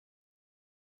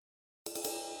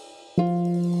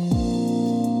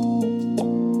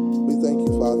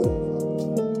Father,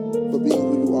 for being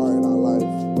who you are in our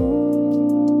life.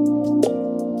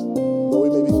 Though we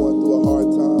may be going through a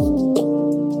hard time,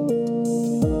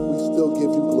 we still give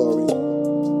you glory.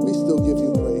 We still give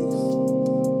you praise.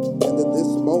 And in this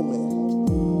moment,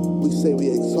 we say we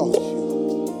exalt you.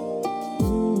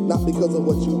 Not because of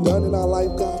what you've done in our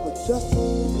life, God, but just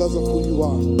because of who you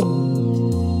are.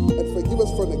 And forgive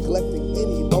us for neglecting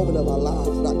any moment of our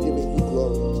lives, not giving you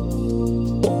glory.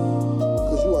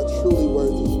 Because you are truly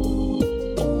worthy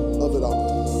of it all.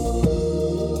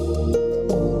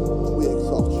 We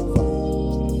exalt you, Father.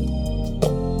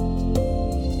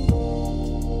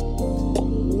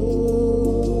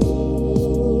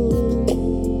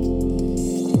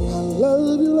 I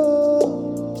love you, Lord.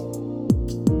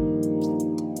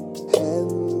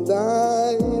 And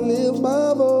I lift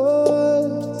my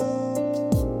voice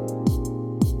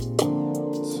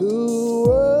to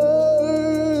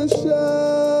worship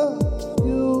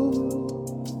you,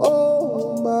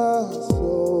 oh my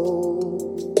soul,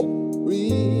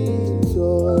 rejoice.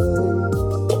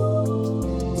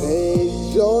 Take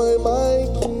joy, my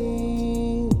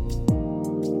King,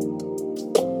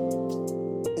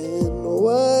 in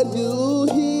what you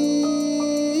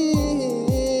hear.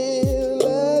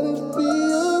 Let it be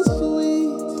a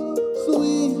sweet,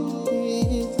 sweet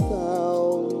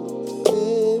sound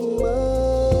in my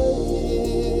ear.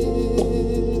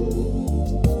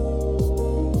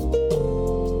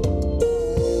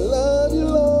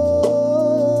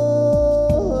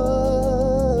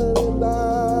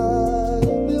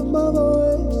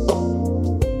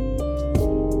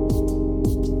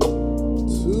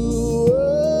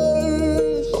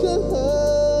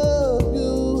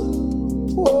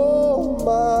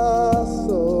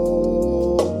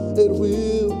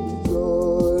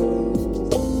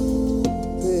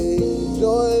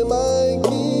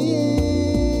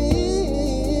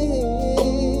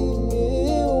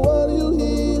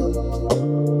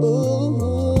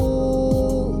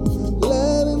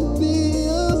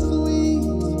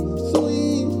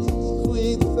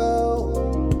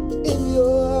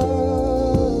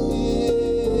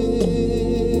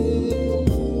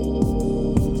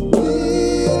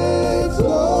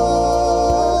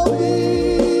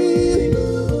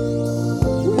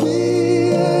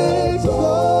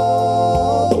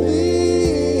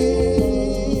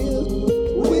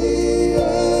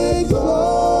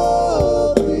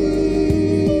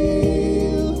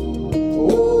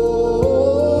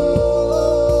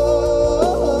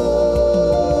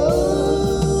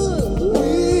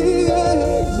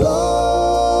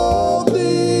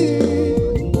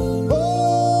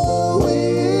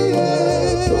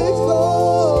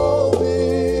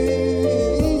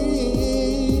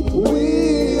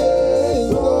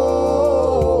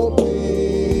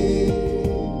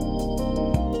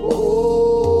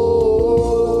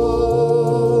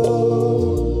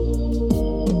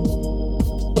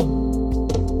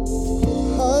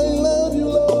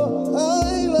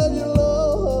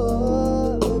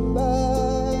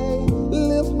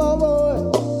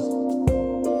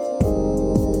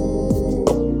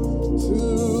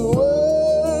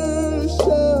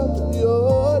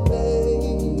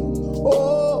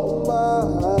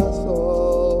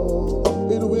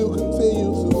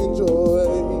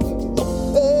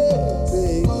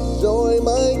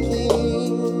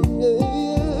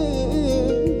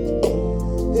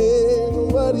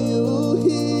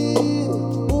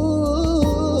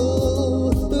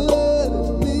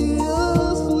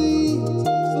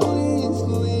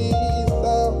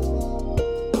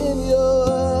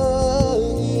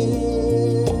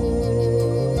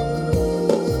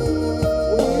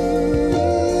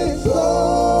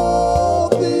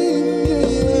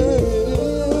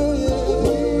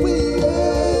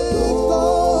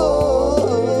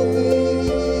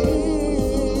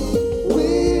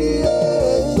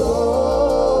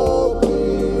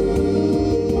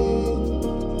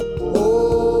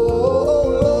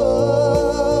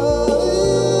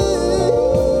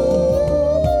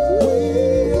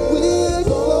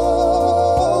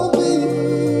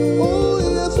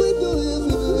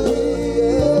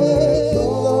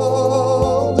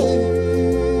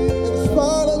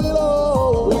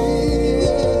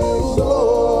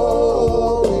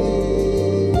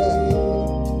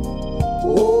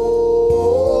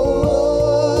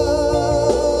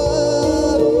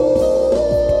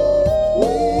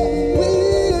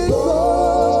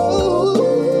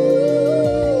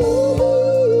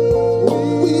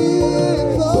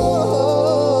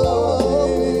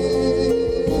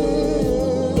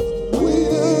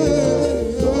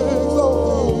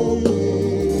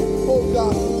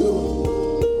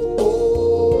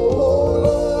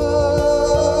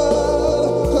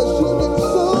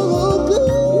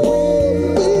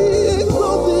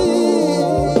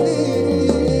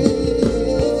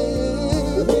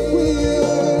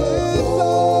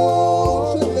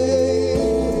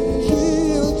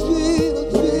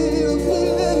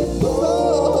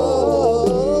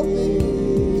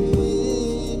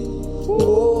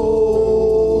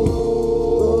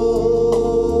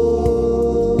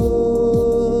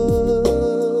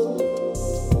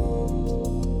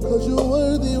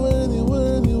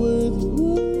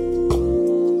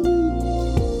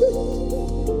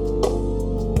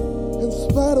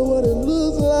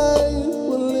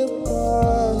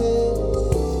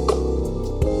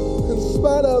 In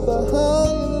spite of the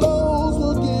high and lows,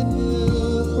 we'll give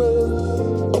you praise.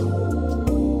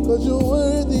 'Cause you're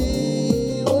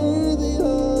worthy, worthy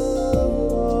of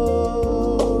it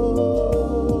all.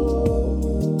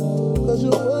 'Cause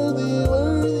you're worthy,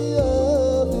 worthy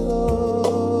of it all.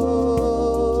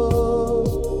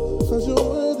 'Cause you're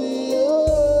worthy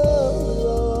of it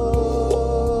all.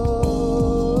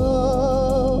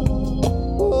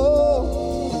 Oh,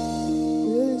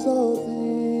 we exalt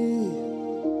thee.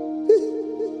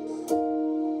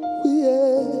 We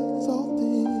exalt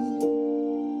thee.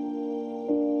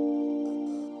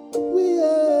 We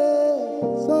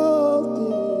exalt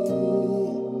thee.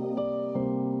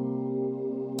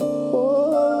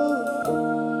 Oh,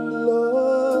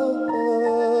 Lord.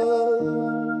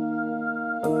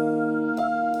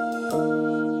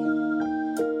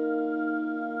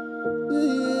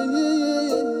 Yeah, yeah,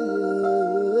 yeah,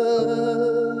 yeah.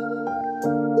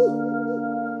 Woo.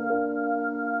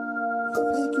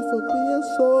 Thank you for being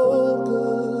so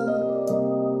good.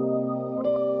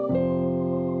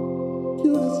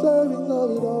 You deserving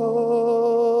of it all.